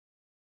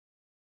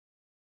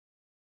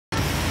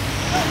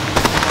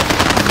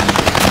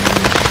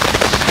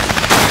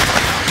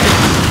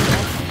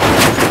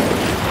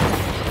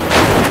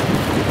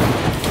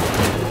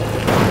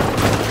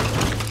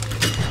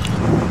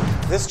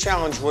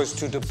challenge was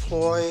to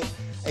deploy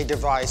a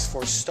device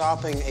for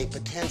stopping a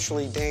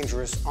potentially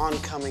dangerous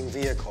oncoming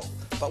vehicle,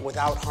 but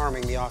without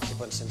harming the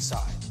occupants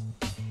inside.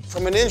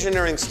 From an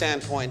engineering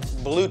standpoint,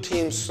 Blue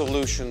Team's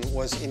solution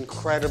was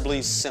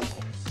incredibly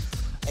simple.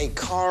 A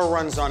car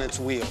runs on its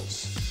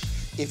wheels.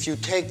 If you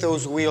take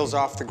those wheels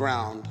off the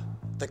ground,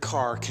 the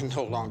car can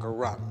no longer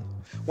run.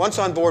 Once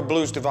on board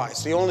Blue's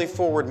device, the only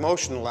forward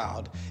motion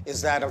allowed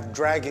is that of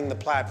dragging the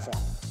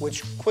platform,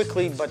 which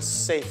quickly but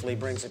safely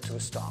brings it to a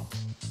stop.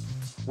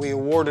 We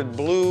awarded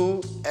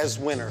Blue as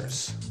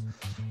winners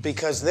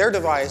because their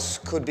device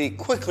could be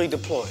quickly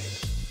deployed,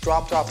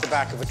 dropped off the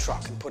back of a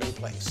truck and put in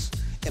place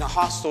in a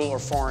hostile or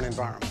foreign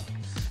environment,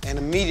 and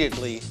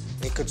immediately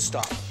it could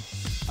stop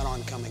an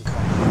oncoming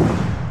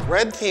car.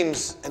 Red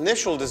Team's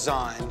initial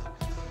design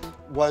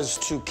was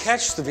to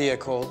catch the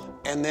vehicle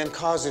and then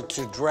cause it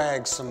to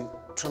drag some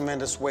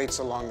tremendous weights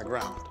along the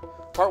ground.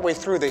 Partway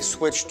through, they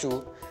switched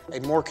to a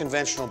more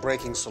conventional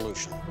braking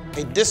solution.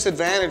 A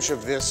disadvantage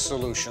of this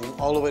solution,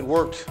 although it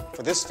worked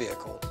for this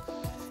vehicle,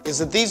 is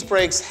that these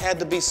brakes had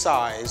to be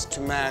sized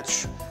to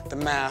match the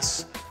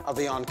mass of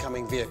the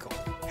oncoming vehicle.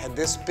 Had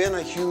this been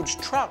a huge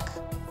truck,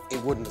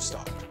 it wouldn't have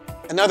stopped.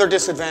 Another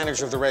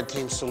disadvantage of the Red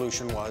Team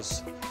solution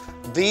was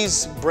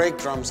these brake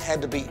drums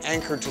had to be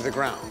anchored to the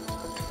ground.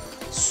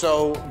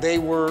 So they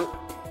were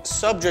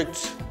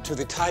subject to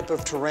the type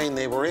of terrain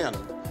they were in,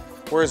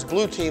 whereas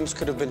Blue Team's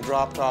could have been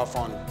dropped off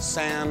on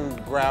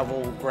sand,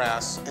 gravel,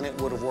 grass, and it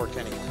would have worked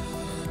anywhere.